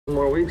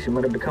More weeks, you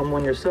might have become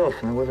one yourself,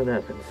 and wouldn't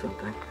that been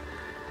something?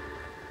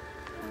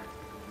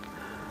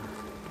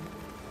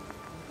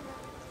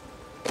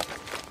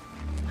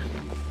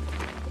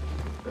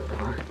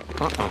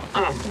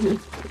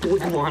 What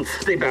do you want?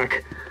 Stay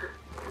back.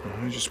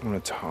 I just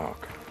want to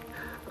talk.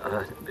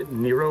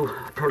 Nero,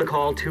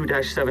 Protocol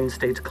 2-7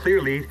 states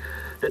clearly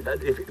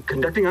that if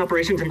conducting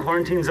operations in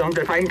quarantine zones,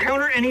 that if I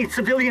encounter any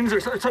civilians or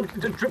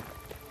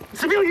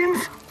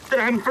civilians, that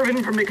I'm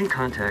forbidden from making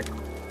contact.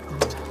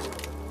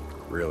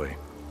 Really?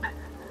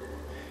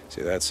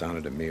 See, that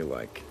sounded to me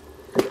like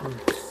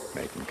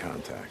making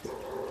contact.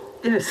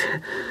 Yes.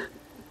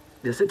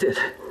 Yes, it did.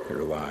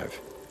 You're alive.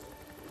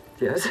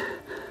 Yes.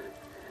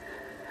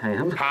 I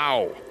am.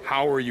 How?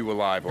 How are you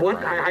alive, What?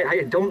 O'Brien?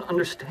 I don't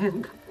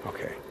understand.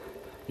 Okay.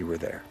 You were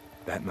there.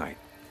 That night.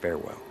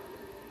 Farewell.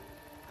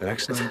 The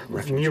next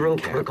night, Nero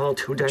camp. Protocol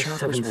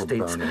 2-7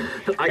 states.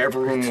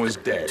 Everyone was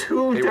dead. They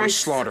were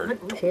slaughtered.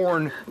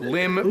 Torn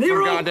limb from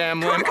goddamn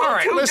limb. All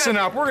right, listen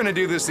up. We're gonna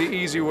do this the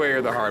easy way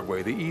or the hard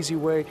way. The easy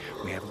way,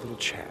 we have a little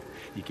chat.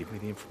 You give me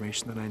the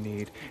information that I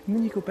need, and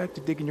then you go back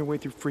to digging your way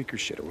through freaker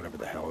shit or whatever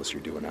the hell else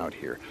you're doing out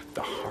here.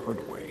 The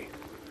hard way.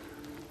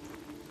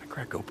 I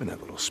crack open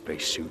that little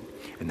spacesuit,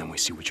 and then we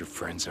see what your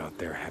friends out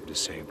there have to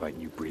say about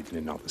you breathing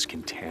in all this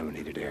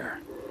contaminated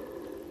air.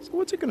 So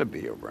what's it gonna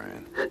be,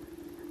 O'Brien?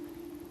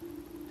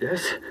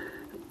 Yes.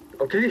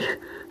 Okay.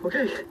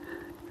 Okay.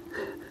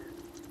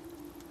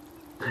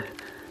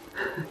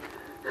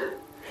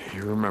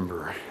 You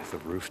remember the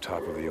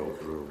rooftop of the old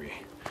brewery.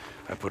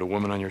 I put a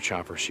woman on your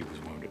chopper. She was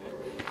wounded.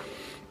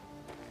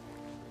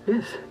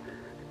 Yes.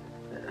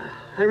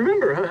 I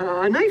remember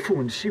a knife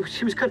wound. She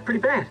was cut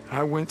pretty bad.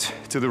 I went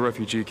to the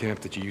refugee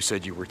camp that you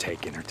said you were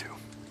taking her to.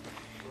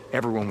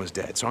 Everyone was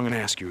dead, so I'm going to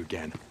ask you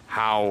again.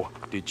 How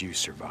did you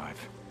survive?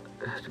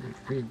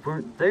 We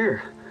weren't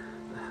there.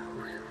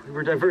 We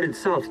were diverted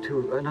south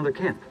to another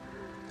camp.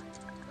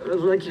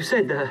 Like you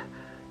said, the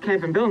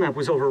camp in Belknap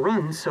was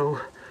overrun, so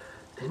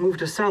they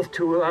moved us south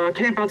to a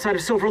camp outside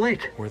of Silver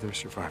Lake. Were there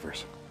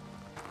survivors?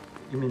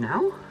 You mean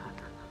now?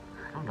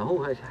 I don't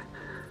know.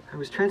 I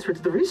was transferred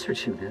to the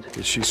research unit.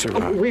 Did she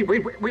survive? Oh, wait.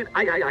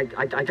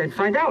 I can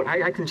find out.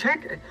 I can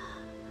check.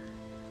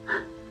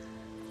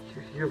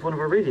 You have one of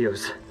our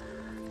radios.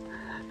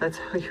 That's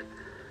how you...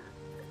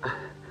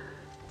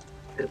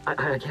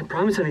 I can't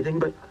promise anything,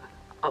 but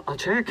I'll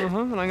check. And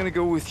I'm gonna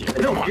go with you.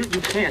 No, you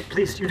can't.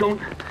 Please, you don't...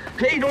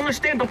 Okay, you don't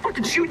understand. I'll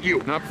fucking shoot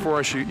you. Not before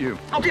I shoot you.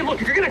 Okay,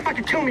 look, if you're gonna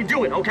fucking kill me,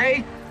 do it,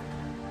 okay?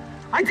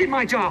 I did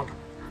my job.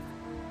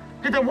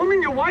 Did that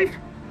woman your wife?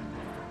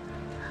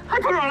 I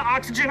put her on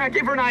oxygen. I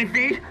gave her an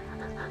IV.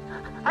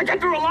 I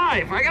kept her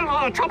alive. I got in a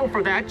lot of trouble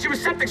for that. She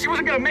was septic. She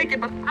wasn't gonna make it,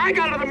 but I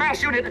got her to the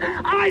MASH unit.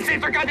 I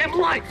saved her goddamn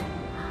life.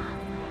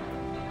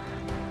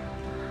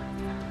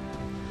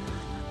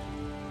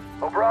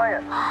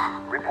 O'Brien,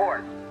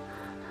 report.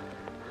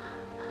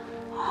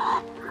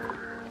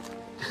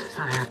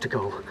 I have to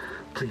go.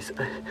 Please,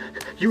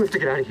 you have to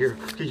get out of here.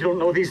 You don't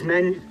know these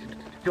men. You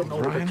don't know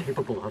what they're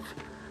capable of.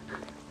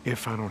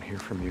 If I don't hear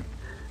from you,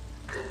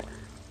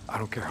 I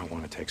don't care how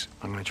long it takes.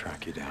 I'm gonna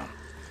track you down.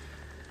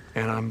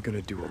 And I'm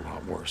gonna do a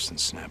lot worse than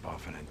snap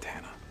off an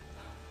antenna.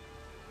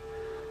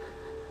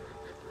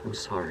 I'm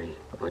sorry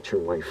about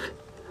your wife.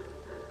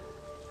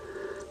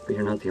 But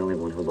you're not the only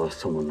one who lost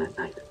someone that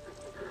night.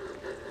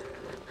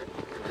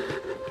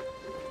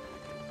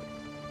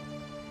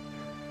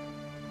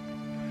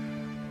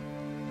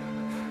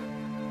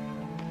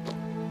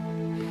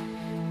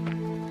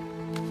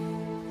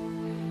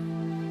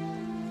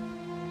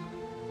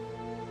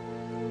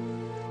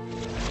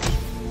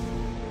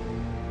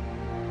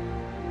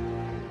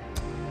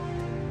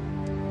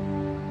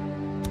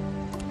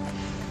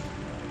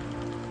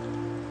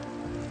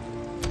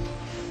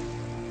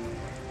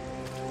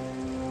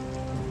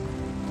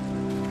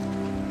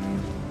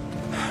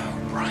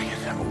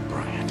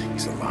 O'Brien,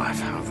 he's alive.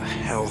 How the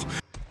hell?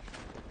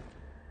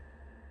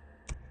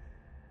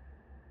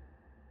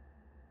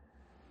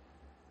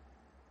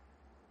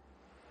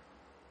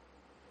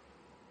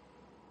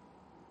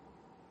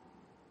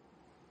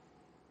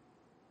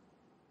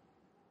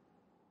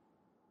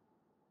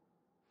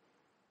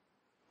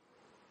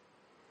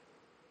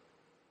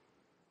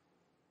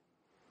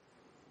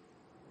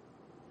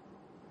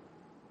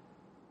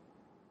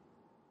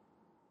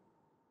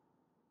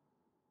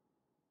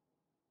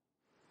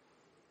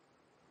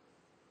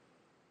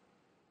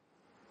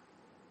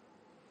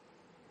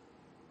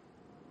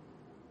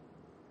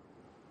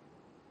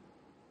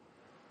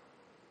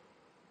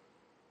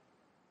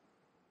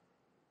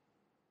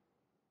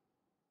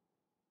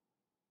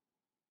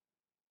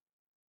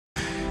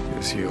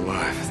 Is he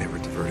alive? They were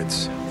diverted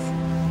south.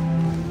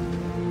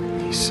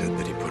 He said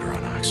that he put her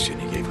on oxygen.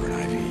 He gave her an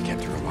IV. He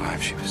kept her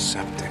alive. She was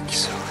septic,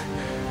 so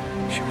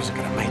she wasn't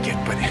gonna make it,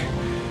 but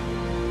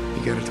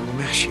he got her to a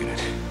MASH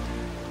unit.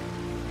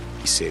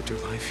 He saved her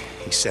life.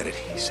 He said it.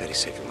 He said he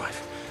saved her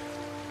life.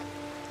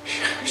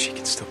 She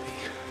can still be...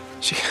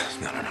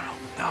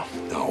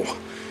 No.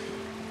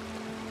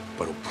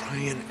 But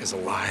O'Brien is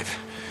alive.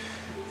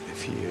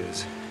 If he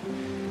is,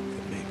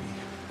 then maybe...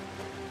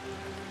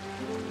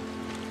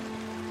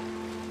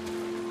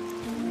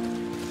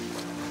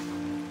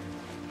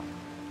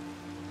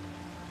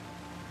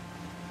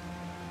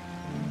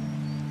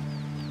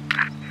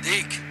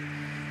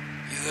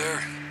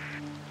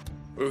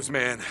 Blues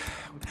Man.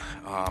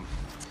 A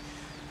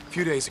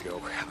few days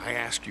ago, I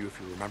asked you if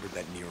you remembered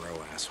that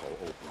Nero asshole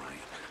O'Brien.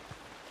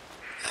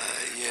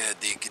 Yeah,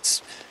 Deke,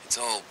 it's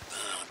all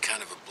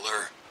kind of a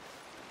blur.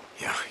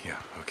 Yeah,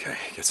 okay.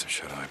 Get some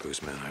shut-eye,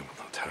 Blues Man.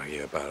 I'll tell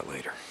you about it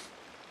later.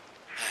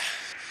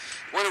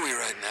 When are we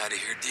riding out of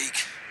here,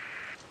 Deke?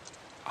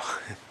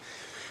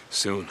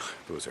 Soon,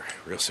 Boozer.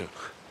 Real soon.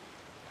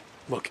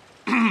 Look,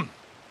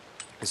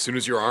 as soon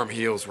as your arm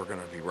heals, we're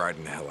gonna be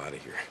riding the hell out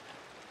of here.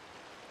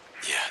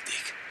 Yeah,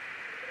 Deke.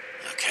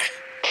 Okay.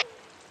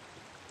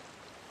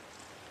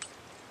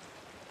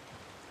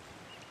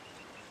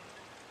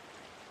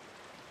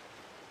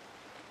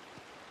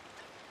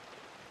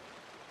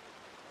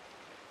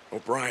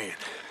 O'Brien.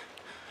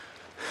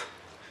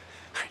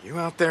 Are you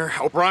out there?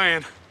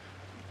 O'Brien!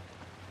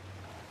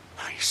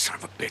 Oh, you son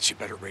of a bitch, you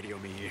better radio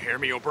me. You hear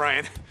me,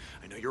 O'Brien?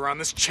 I know you're on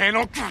this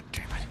channel. God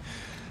damn it.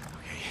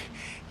 Okay,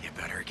 you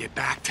better get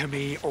back to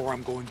me or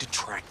I'm going to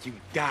track you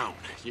down.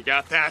 You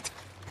got that?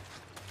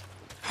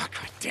 Oh,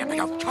 God damn it.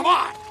 Oh, come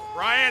on,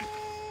 O'Brien!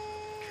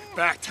 Get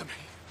back to me.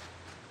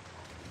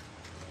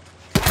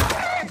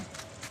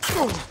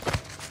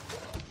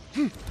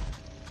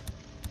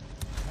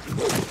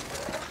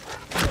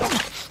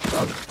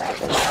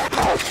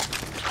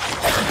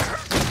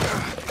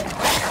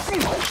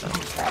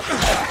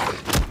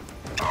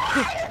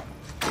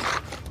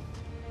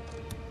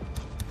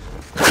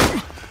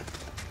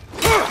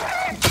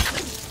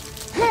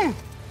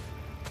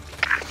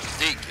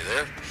 Deke, you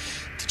there?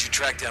 Did you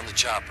track down the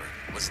chopper?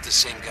 Was it the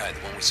same guy, the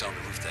one we saw on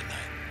the roof that night?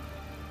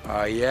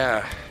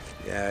 Yeah,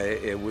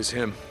 it was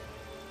him.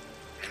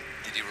 And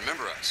did he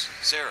remember us?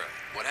 Sarah,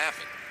 what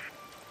happened?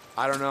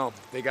 I don't know.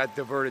 They got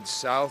diverted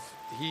south.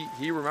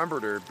 He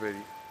remembered her, but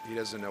he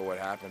doesn't know what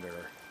happened to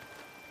her.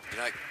 You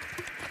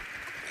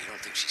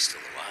don't think she's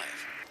still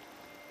alive?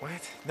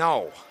 What?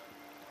 No.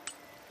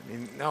 I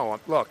mean, no,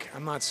 look,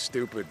 I'm not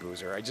stupid,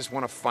 Boozer. I just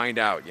want to find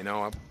out, you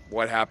know,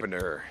 what happened to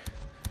her.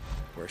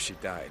 Where she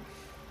died.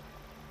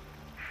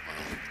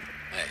 Well,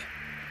 hey,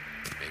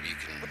 maybe you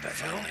can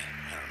finally, I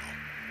don't know,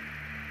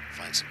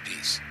 find some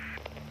peace.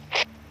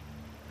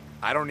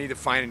 I don't need to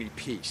find any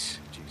peace,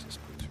 Jesus,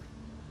 Boozer.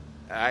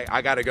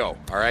 I gotta go,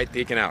 all right?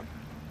 Deacon out.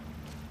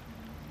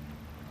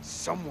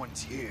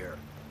 Someone's here.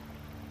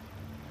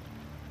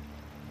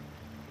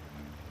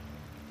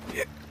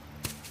 Yeah.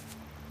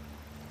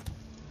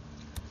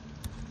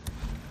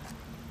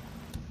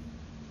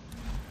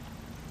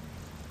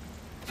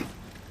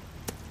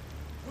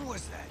 Who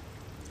was that?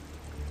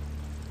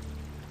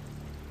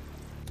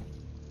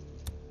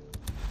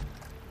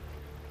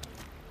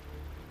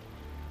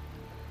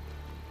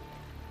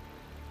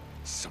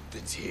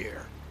 Something's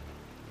here.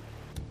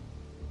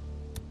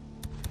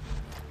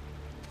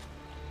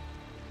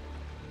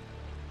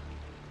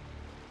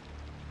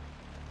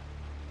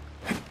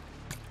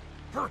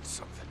 Heard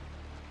something.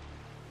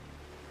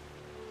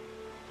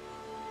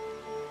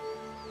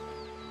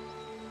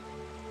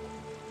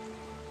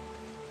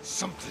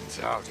 Something's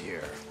out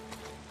here.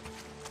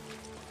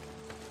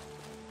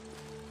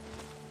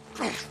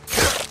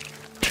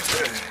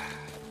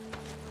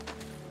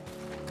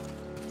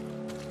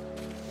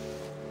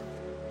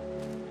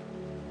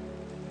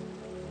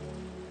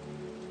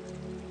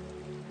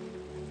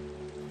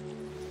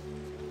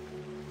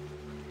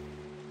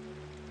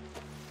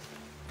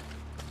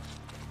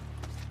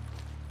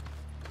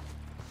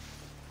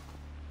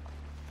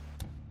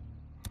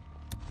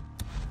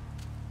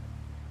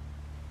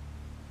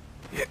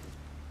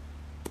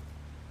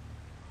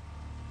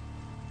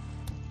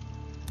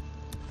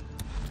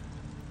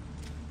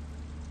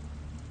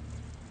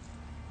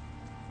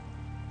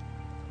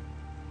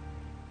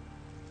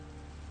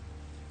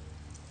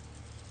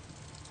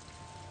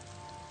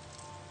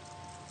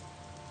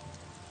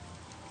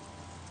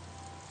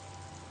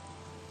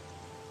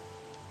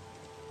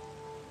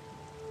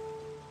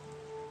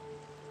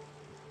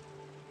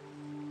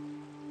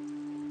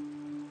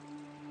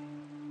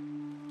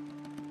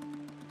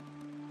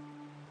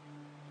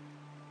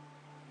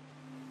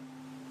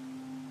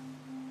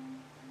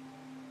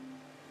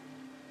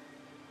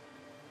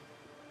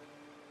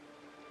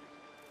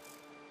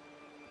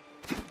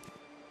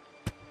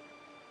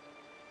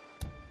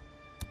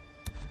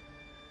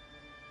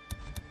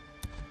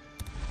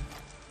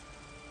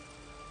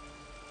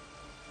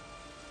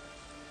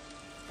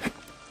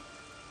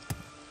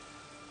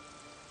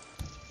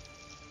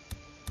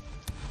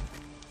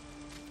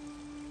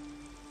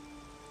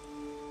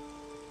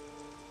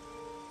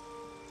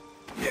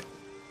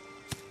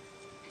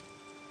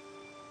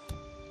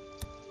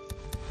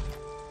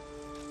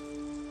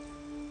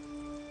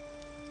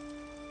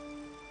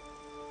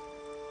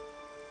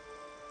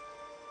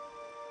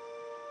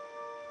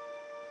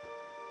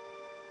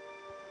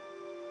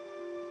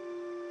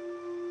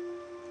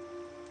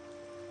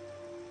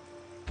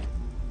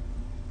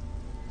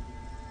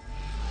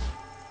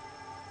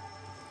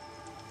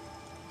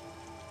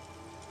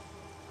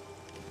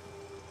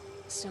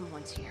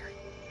 Someone's here.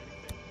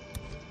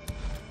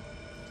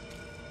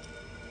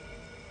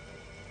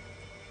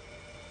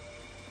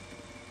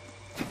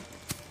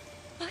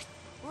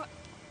 What?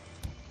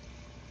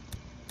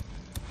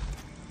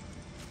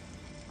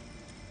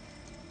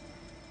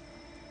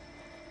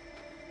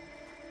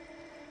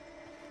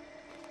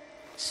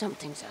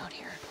 Something's out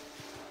here.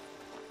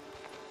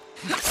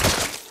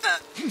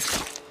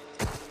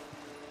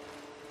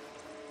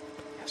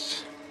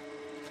 Yes.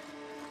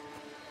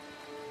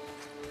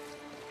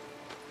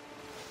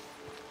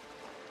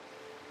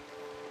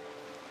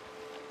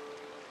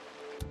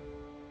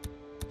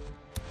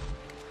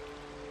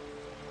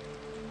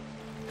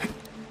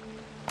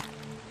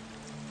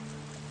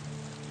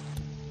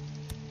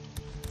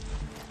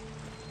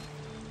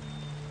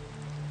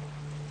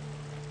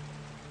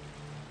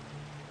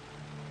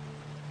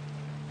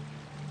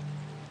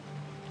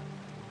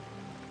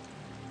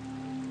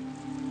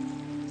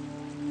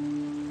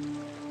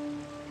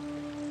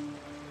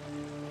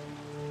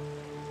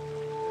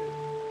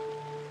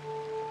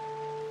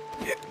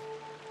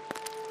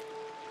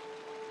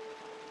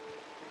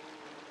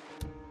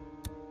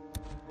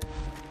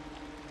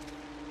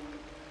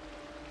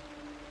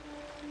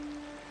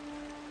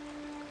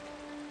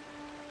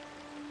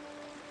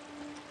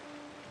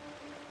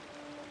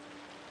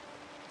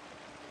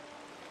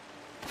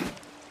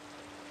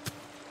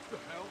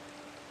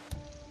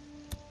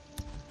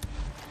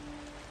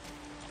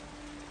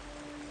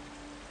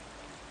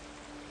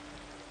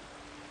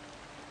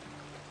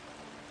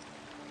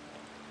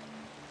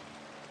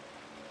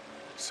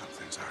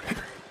 Something's out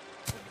here.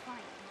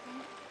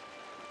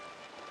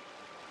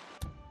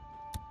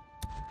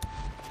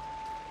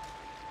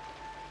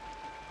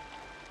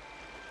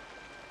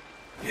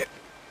 Yeah.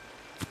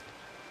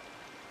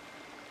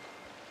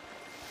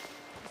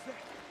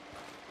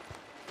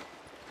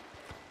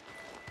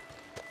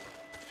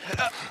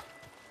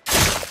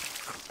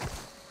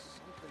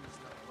 Something's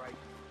not right.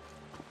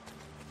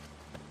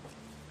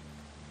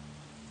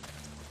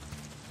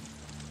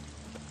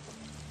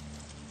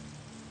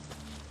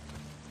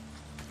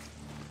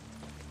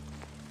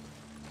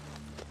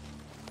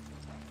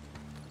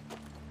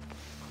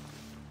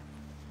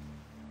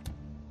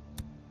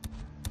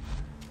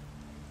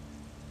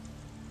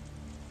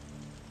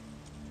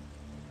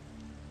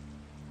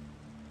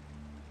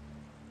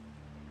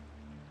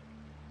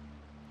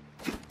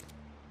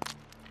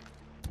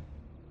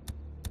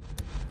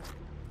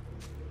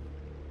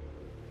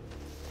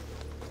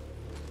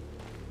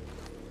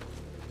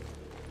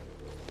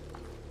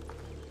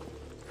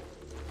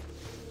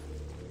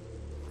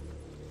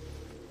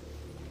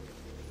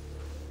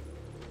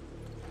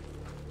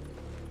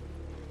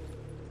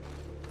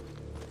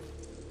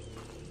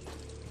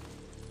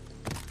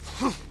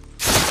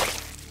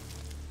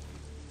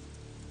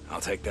 I'll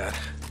take that.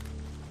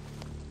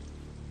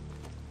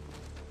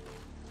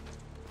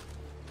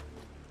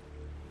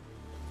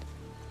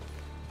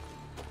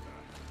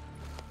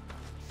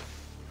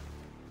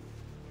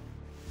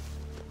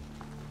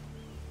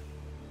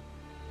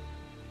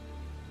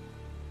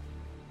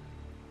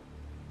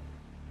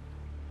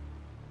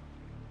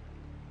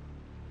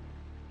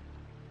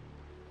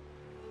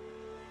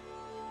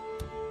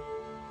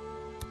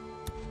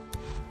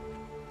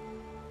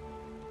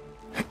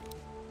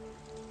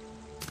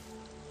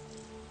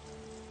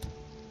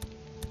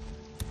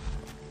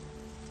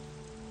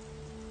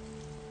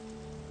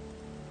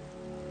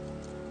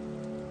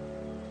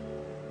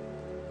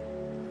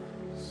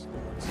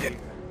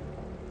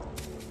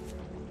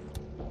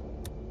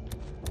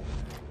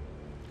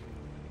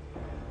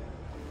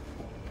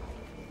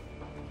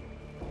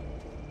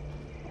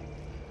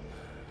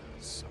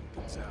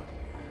 Something's out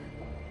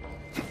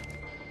here.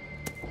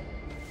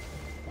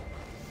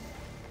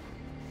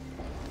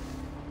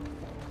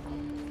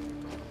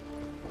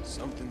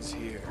 Something's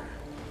here.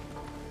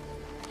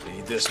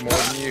 Need this more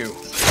than you.